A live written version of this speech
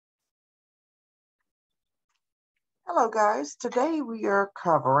Hello guys, today we are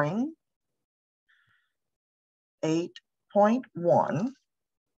covering 8.1. Okay,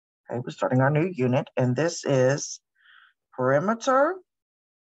 we're starting our new unit, and this is perimeter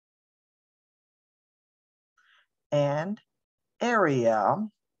and area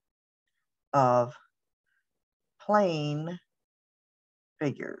of plane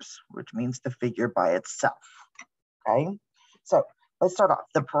figures, which means the figure by itself. Okay, so let's start off.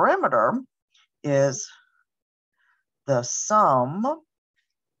 The perimeter is the sum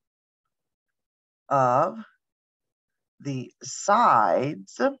of the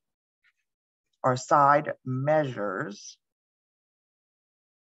sides or side measures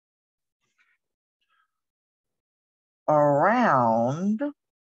around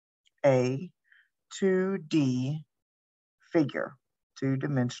a 2D figure,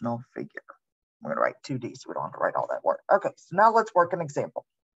 two-dimensional figure. I'm going to write 2D so we don't have to write all that work. Okay, so now let's work an example.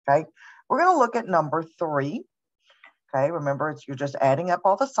 Okay, we're going to look at number 3. Okay, remember, you're just adding up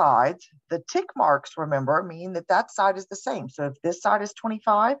all the sides. The tick marks, remember, mean that that side is the same. So if this side is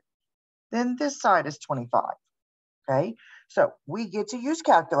 25, then this side is 25. Okay, so we get to use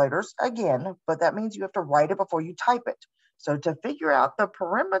calculators again, but that means you have to write it before you type it. So to figure out the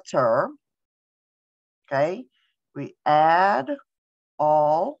perimeter, okay, we add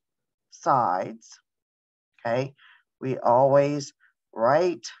all sides. Okay, we always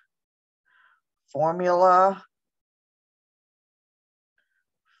write formula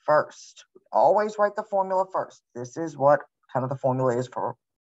first. Always write the formula first. This is what kind of the formula is for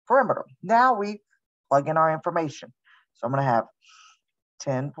perimeter. Now we plug in our information. So I'm going to have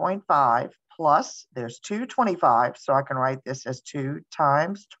 10.5 plus, there's 225, so I can write this as 2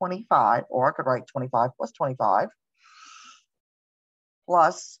 times 25, or I could write 25 plus 25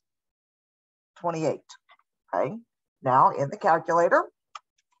 plus 28. Okay, now in the calculator,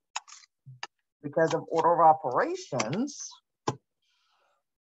 because of order of operations,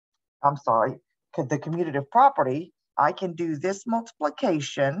 the commutative property, I can do this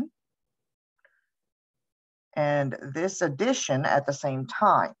multiplication and this addition at the same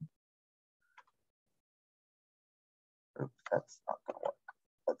time. Oops, that's not going to work.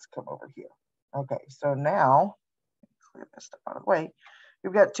 Let's come over here. Okay, so now, clear this stuff out of the way.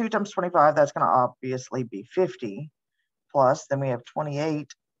 We've got 2 times 25, that's going to obviously be 50, plus then we have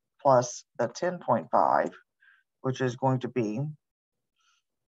 28 plus the 10.5, which is going to be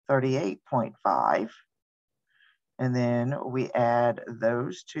 38.5. And then we add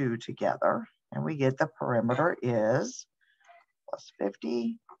those two together, and we get the perimeter is plus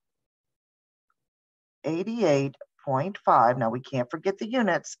 50, 88.5. Now we can't forget the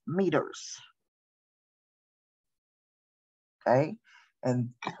units, meters. Okay, and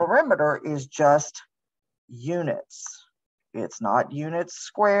perimeter is just units. It's not units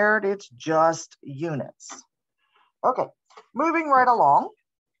squared, it's just units. Okay, moving right along.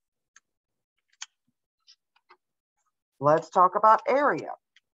 Let's talk about area.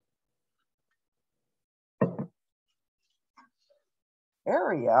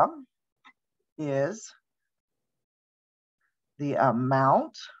 Area is the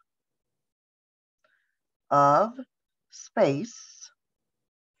amount of space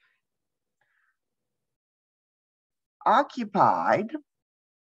occupied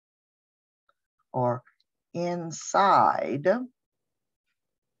or inside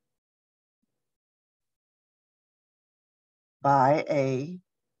by a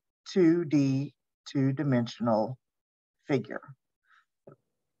 2D, two-dimensional figure.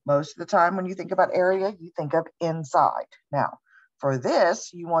 Most of the time when you think about area, you think of inside. Now, for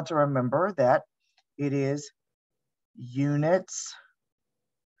this, you want to remember that it is units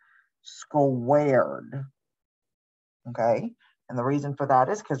squared. Okay, and the reason for that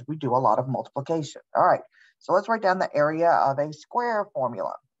is because we do a lot of multiplication. All right, so let's write down the area of a square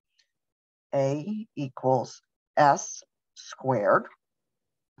formula. A equals S squared,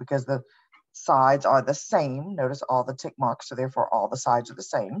 because the sides are the same. Notice all the tick marks, so therefore all the sides are the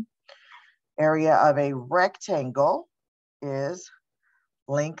same. Area of a rectangle is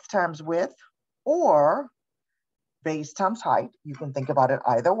length times width, or base times height. You can think about it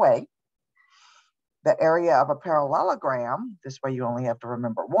either way. The area of a parallelogram, this way you only have to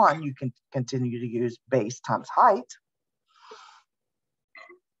remember one. You can continue to use base times height.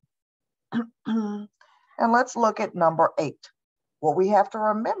 And let's look at number 8. What we have to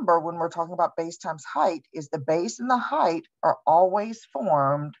remember when we're talking about base times height is the base and the height are always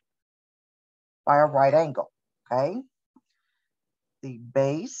formed by a right angle, okay? The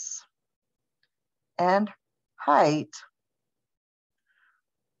base and height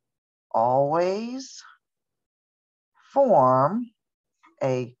always form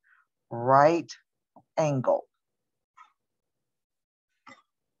a right angle.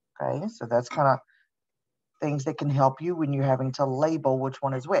 Okay, so that's kind of things that can help you when you're having to label which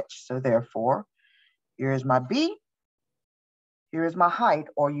one is which. So therefore, here is my B, here is my height,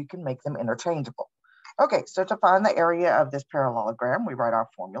 or you can make them interchangeable. Okay, so to find the area of this parallelogram, we write our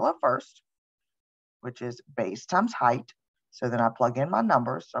formula first, which is base times height. So then I plug in my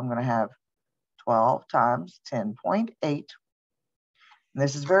numbers. So I'm going to have 12 times 10.8.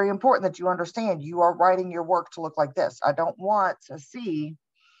 This is very important that you understand you are writing your work to look like this. I don't want to see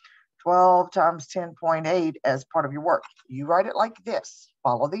 12 times 10.8 as part of your work. You write it like this.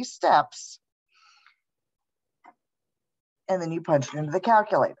 Follow these steps. And then you punch it into the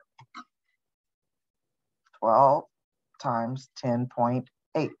calculator. 12 times 10.8.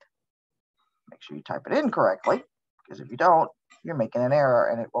 Make sure you type it in correctly, because if you don't, you're making an error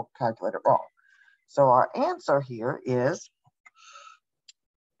and it will calculate it wrong. So our answer here is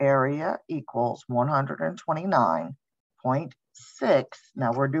area equals 129.6.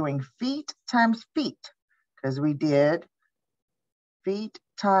 Now we're doing feet times feet, because we did feet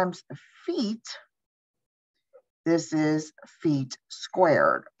times feet. This is feet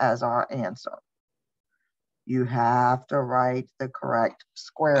squared as our answer. You have to write the correct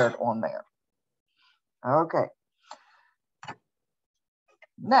squared on there. Okay.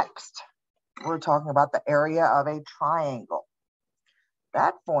 Next, we're talking about the area of a triangle.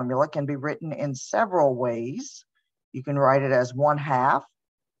 That formula can be written in several ways. You can write it as 1/2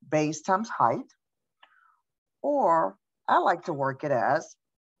 base times height, or I like to work it as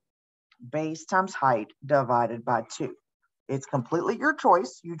base times height divided by 2. It's completely your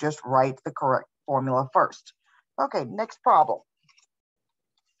choice. You just write the correct formula first. Okay, next problem.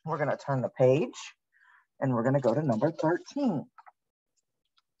 We're going to turn the page and we're going to go to number 13.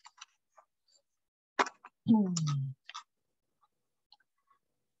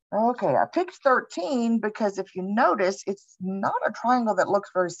 Okay, I picked 13 because if you notice, it's not a triangle that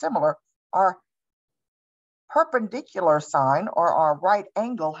looks very similar. Our perpendicular sign or our right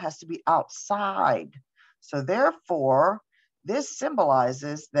angle has to be outside. So therefore, this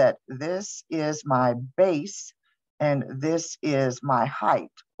symbolizes that this is my base and this is my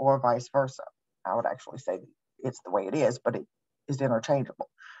height, or vice versa. I would actually say it's the way it is, but it is interchangeable.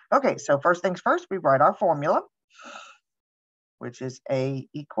 Okay, so first things first, we write our formula, which is A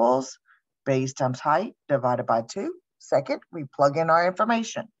equals base times height divided by 2. Second, we plug in our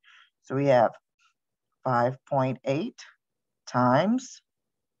information. So we have 5.8 times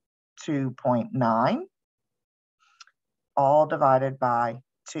 2.9, all divided by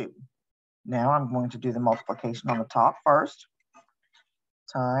 2. Now I'm going to do the multiplication on the top first,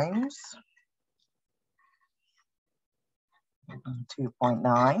 times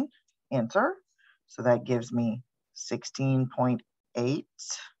 2.9, enter. So that gives me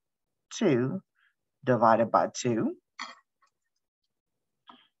 16.82 divided by 2.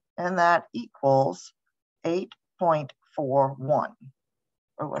 And that equals 8.41.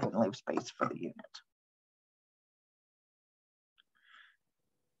 Oh, I didn't leave space for the unit.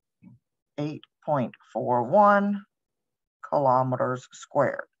 8.41 kilometers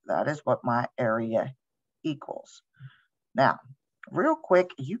squared. That is what my area equals. Now, real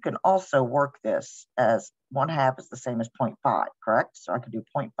quick, you can also work this as 1/2 is the same as 0.5, correct? So I could do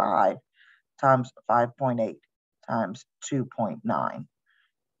 0.5 times 5.8 times 2.9.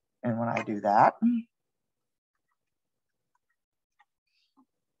 And when I do that,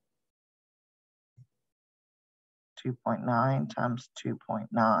 (2.9) times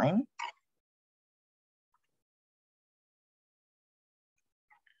 2.9,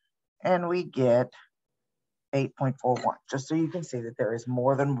 and we get 8.41, just so you can see that there is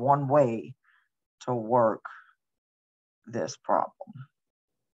more than one way to work this problem.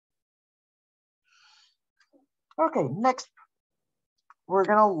 Okay, next, we're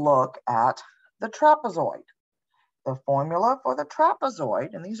going to look at the trapezoid. The formula for the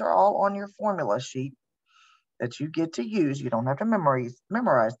trapezoid, and these are all on your formula sheet that you get to use, you don't have to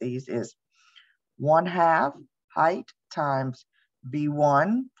memorize these, is 1/2 height times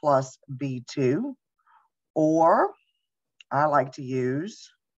B1 plus B2, or I like to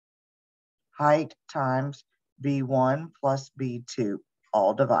use height times B1 plus B2,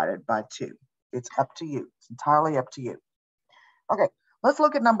 all divided by 2. It's up to you. It's entirely up to you. Okay, let's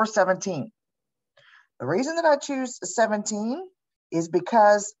look at number 17. The reason that I choose 17 is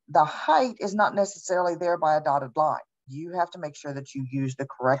because the height is not necessarily there by a dotted line. You have to make sure that you use the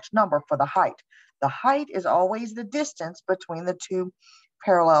correct number for the height. The height is always the distance between the two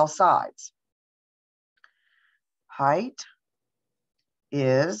parallel sides. Height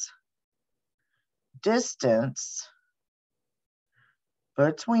is distance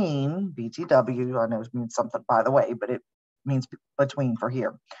between BTW. I know it means something by the way, but it means between for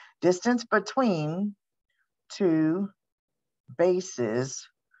here. distance between two bases,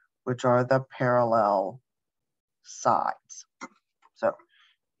 which are the parallel sides. So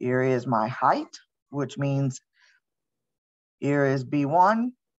here is my height, which means here is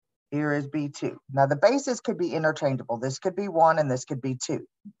B1, here is B2. Now the bases could be interchangeable. This could be 1 and this could be 2.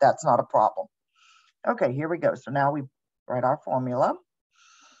 That's not a problem. Okay, here we go. So now we write our formula.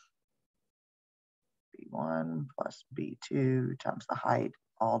 B1 plus B2 times the height,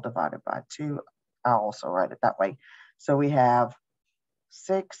 all divided by 2. I'll also write it that way. So we have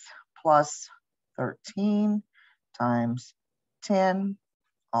 6 plus 13 times 10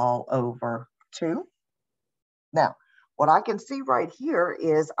 all over 2. Now, what I can see right here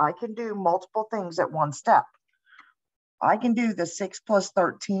is I can do multiple things at one step. I can do the 6 plus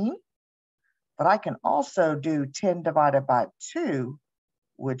 13, but I can also do 10 divided by 2,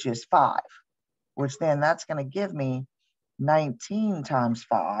 which is 5, which then that's going to give me 19 times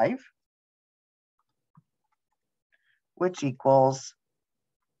 5, which equals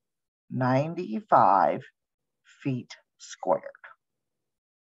 95 feet squared.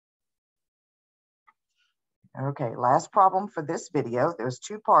 Okay, last problem for this video. There's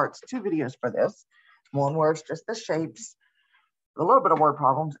 2 parts, 2 videos for this. One where it's just the shapes, a little bit of word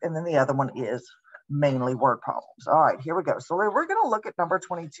problems, and then the other one is mainly word problems. All right, here we go. So we're going to look at number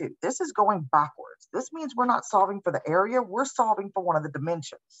 22. This is going backwards. This means we're not solving for the area, we're solving for one of the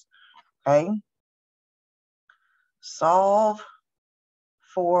dimensions. Okay? Solve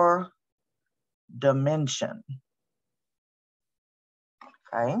for dimension.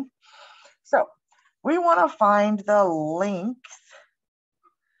 Okay? So we want to find the length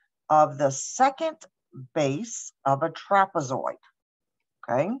of the second base of a trapezoid.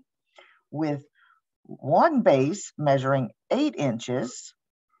 Okay? With one base measuring 8 inches,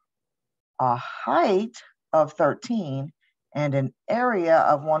 a height of 13, and an area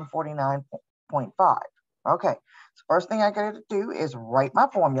of 149.5. Okay, so first thing I got to do is write my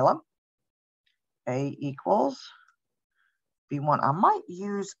formula. A equals B1. I might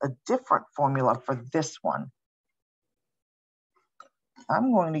use a different formula for this one.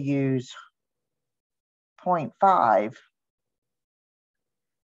 I'm going to use 0.5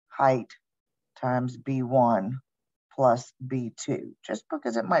 height times B1 plus B2, just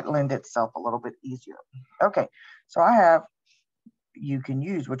because it might lend itself a little bit easier. Okay, so I have, you can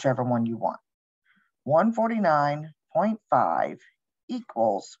use whichever one you want. 149.5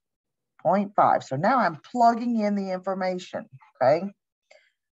 equals 0.5. So now I'm plugging in the information, okay?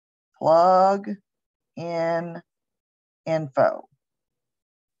 Plug in info.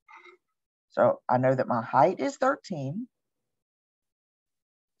 So I know that my height is 13.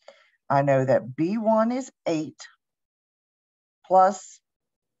 I know that B1 is 8 plus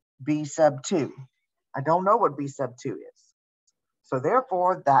B sub 2. I don't know what B sub 2 is. So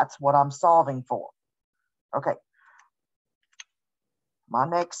therefore, that's what I'm solving for. Okay. My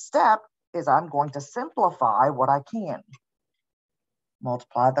next step is I'm going to simplify what I can.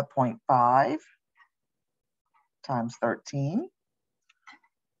 Multiply the 0.5 times 13,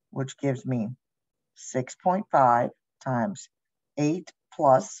 which gives me 6.5 times 8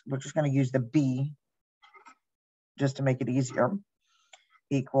 plus, we're just going to use the B just to make it easier,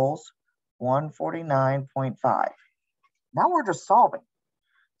 equals 149.5. Now we're just solving.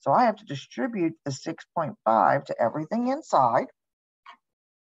 So I have to distribute the 6.5 to everything inside.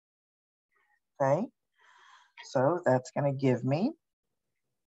 Okay, so that's going to give me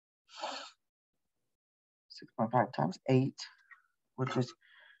 6.5 times 8, which is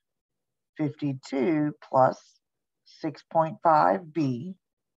 52 plus 6.5b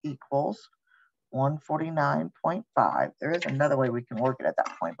equals 149.5. There is another way we can work it at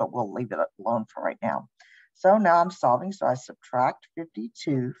that point, but we'll leave it alone for right now. So now I'm solving, so I subtract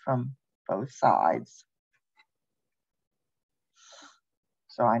 52 from both sides.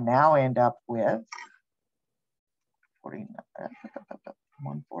 So I now end up with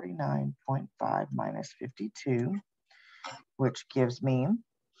 149.5 minus 52, which gives me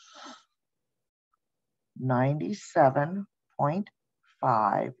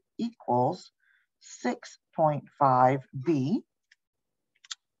 97.5 equals 6.5b.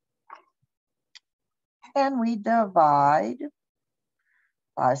 And we divide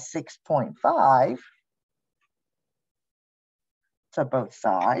by 6.5 to both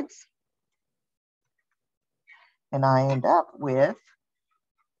sides. And I end up with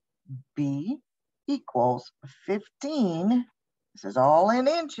B equals 15. This is all in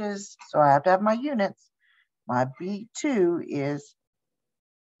inches, so I have to have my units. My B2 is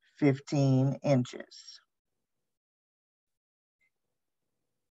 15 inches.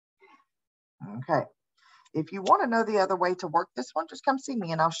 Okay, If you want to know the other way to work this one, just come see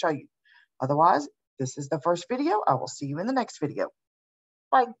me and I'll show you. Otherwise, this is the first video. I will see you in the next video.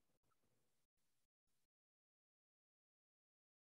 Bye.